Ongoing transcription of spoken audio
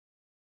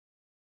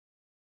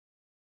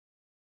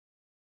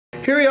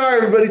Here we are,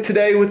 everybody,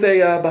 today with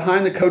a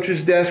Behind the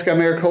Coach's Desk. I'm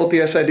Eric Holt,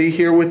 the SID,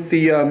 here with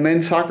the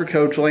men's soccer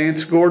coach,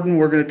 Lance Gordon.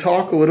 We're going to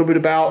talk a little bit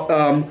about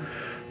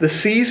the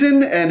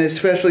season and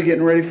especially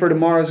getting ready for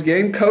tomorrow's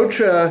game. Coach,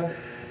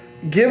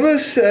 give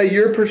us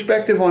your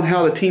perspective on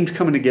how the team's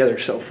coming together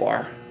so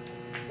far.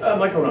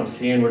 Like what I'm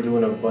seeing, we're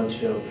doing a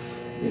bunch of,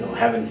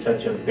 having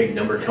such a big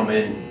number come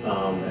in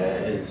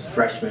as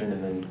freshmen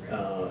and then,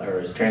 or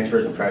as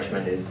transfers and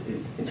freshmen,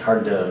 it's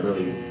hard to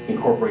really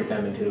incorporate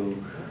them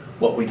into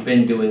what we've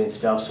been doing and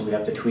stuff, so we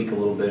have to tweak a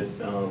little bit.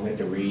 We have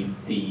to read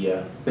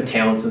the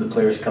talents of the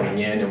players coming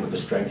in and with the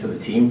strengths of the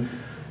team,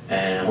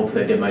 and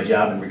hopefully I did my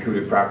job and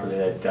recruited properly,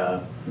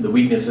 that the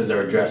weaknesses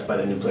are addressed by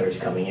the new players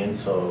coming in,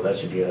 so that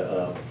should be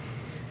an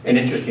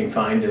interesting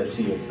find to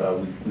see if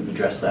we've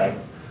addressed that.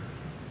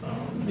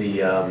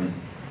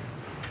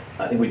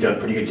 I think we've done a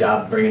pretty good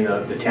job bringing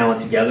the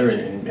talent together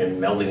and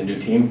melding a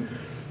new team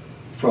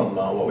from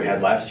what we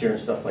had last year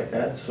and stuff like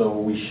that, so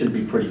we should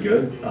be pretty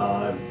good.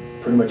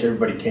 Pretty much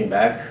everybody came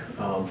back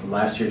from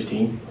last year's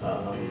team,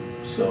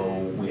 so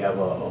we have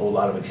a whole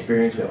lot of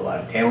experience, we have a lot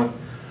of talent.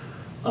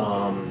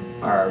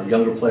 Our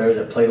younger players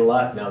that played a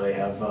lot, now they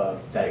have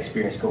that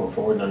experience going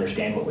forward and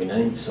understand what we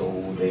need, so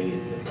the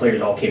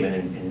players all came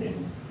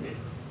in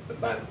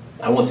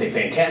I won't say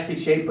fantastic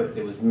shape, but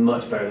it was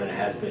much better than it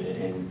has been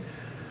in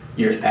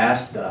years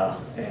past,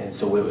 and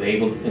so it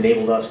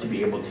enabled us to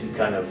be able to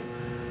kind of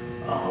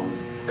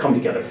come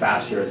together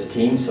faster as a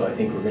team, so I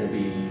think we're going to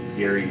be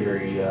very,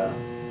 very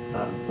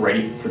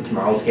ready for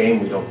tomorrow's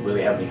game. We don't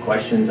really have any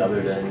questions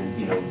other than,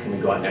 can we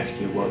go out and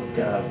execute what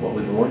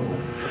we've been working with.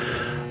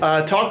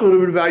 Talk a little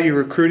bit about your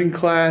recruiting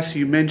class.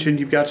 You mentioned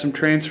you've got some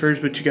transfers,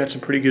 but you got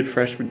some pretty good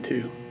freshmen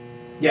too.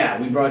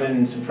 Yeah, we brought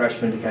in some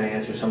freshmen to kind of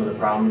answer some of the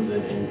problems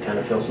and kind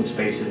of fill some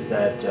spaces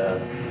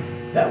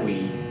that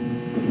we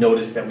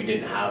noticed that we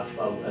didn't have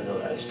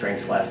as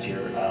strengths last year.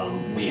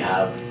 We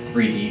have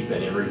 3 deep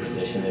at every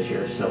position this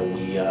year, so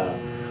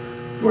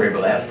we're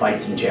able to have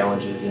fights and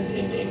challenges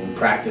in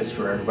practice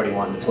for everybody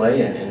wanting to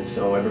play, and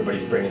so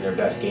everybody's bringing their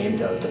best game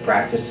to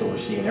practice, so we're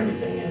seeing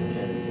everything,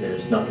 and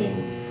there's nothing,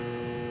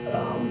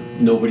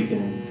 nobody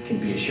can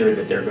be assured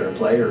that they're going to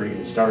play or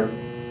even start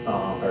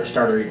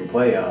or even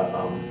play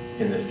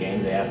in this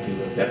game. They have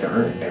to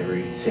earn it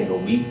every single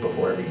week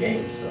before every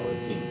game, so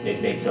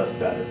it makes us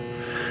better.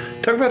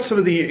 Talk about some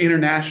of the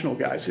international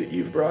guys that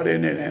you've brought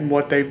in and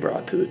what they've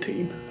brought to the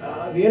team.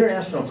 The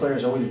international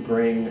players always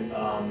bring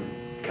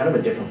kind of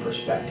a different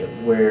perspective,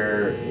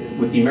 where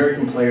with the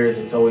American players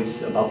it's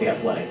always about the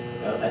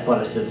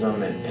athleticism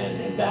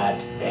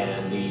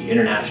and the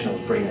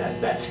internationals bring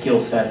that skill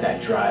set, that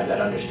drive,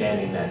 that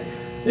understanding that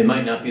they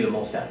might not be the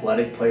most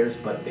athletic players,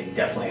 but they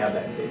definitely have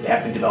that. They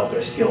have to develop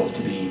their skills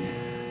to be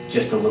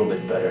just a little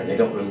bit better, and they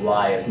don't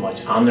rely as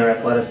much on their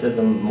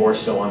athleticism, more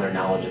so on their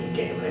knowledge of the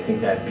game, and I think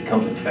that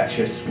becomes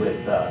infectious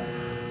with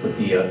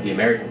the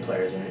American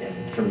players,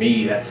 and for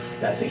me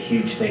that's a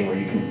huge thing, where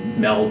you can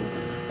meld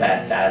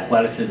that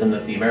athleticism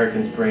that the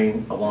Americans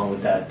bring along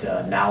with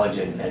that knowledge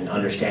and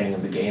understanding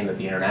of the game that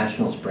the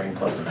internationals bring,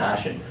 plus the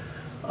passion.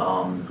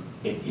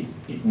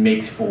 It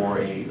makes for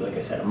like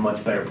I said, a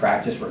much better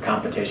practice where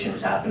competition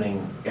is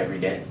happening every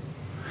day.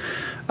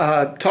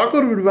 Talk a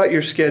little bit about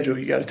your schedule.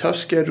 You got a tough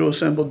schedule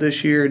assembled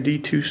this year,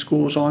 D2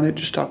 schools on it.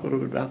 Just talk a little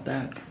bit about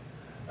that.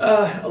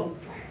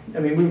 I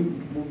mean,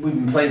 we've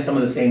been playing some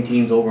of the same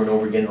teams over and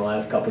over again the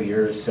last couple of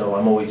years, so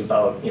I'm always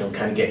about,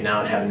 kind of getting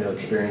out and having new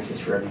experiences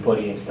for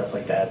everybody and stuff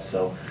like that.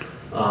 So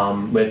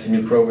we had some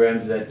new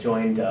programs that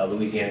joined.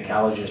 Louisiana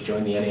College just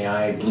joined the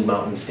NAI. Blue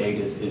Mountain State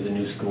is a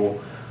new school.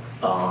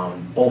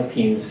 Both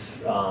teams,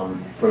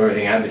 from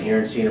everything I've been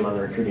hearing, seeing them on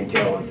the recruiting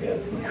tail,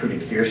 have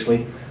recruited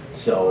fiercely.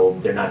 So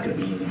they're not going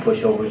to be easy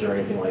pushovers or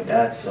anything like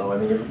that. So I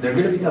mean, they're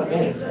going to be tough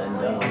games, and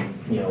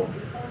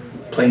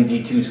playing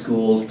D2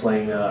 schools,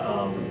 playing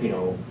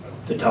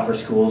the tougher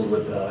schools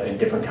in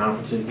different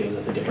conferences gives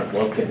us a different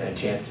look and a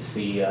chance to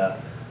see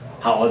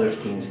how other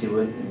teams do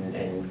it,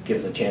 and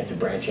gives a chance to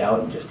branch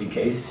out just in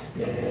case,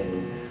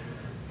 and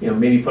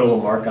maybe put a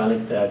little mark on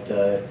it that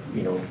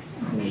we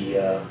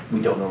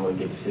don't normally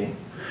get to see.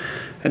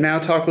 And now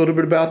talk a little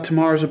bit about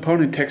tomorrow's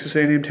opponent, Texas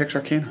A&M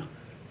Texarkana.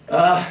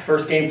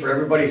 First game for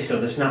everybody, so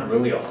there's not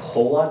really a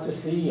whole lot to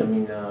see. I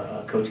mean,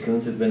 Coach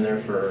Kuntz has been there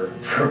for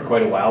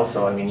quite a while,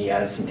 so I mean, he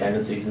has some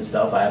tendencies and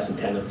stuff. I have some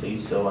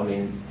tendencies, so I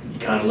mean, you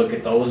kind of look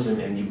at those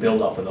and you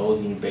build off of those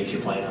and you base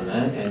your plan on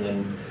that, and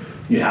then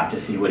you have to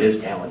see what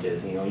his talent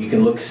is. You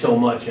can look so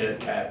much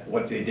at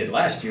what they did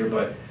last year,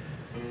 but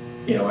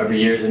every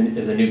year is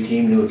a new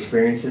team, new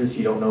experiences.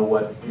 You don't know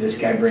what this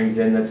guy brings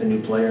in that's a new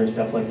player and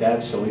stuff like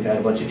that. So we've had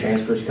a bunch of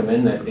transfers come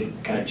in that it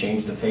kind of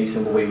changed the face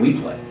of the way we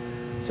play.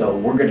 So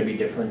we're going to be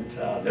different,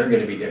 they're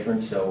going to be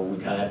different, so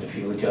we kind of have to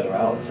feel each other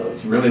out. So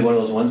it's really one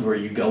of those ones where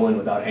you go in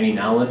without any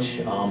knowledge.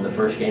 The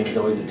first game is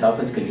always the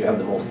toughest because you have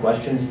the most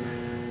questions,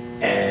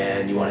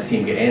 and you want to see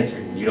them get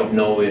answered. You don't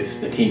know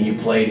if the team you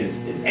played is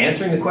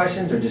answering the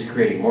questions or just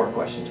creating more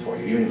questions for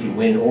you, even if you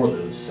win or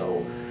lose.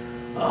 So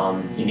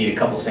you need a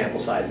couple sample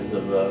sizes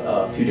of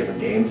a few different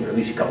games, or at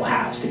least a couple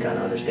halves, to kind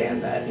of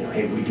understand that,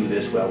 hey, we do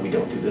this well, we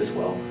don't do this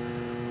well.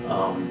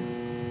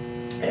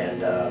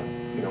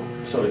 You know,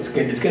 so it's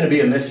going to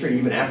be a mystery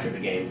even after the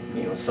game.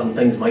 You know, some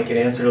things might get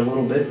answered a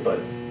little bit, but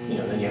you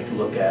know, then you have to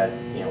look at,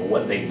 you know,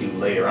 what they do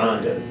later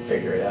on to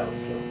figure it out.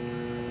 So.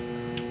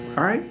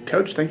 All right,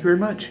 Coach, thank you very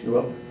much. You're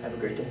welcome. Have a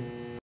great day.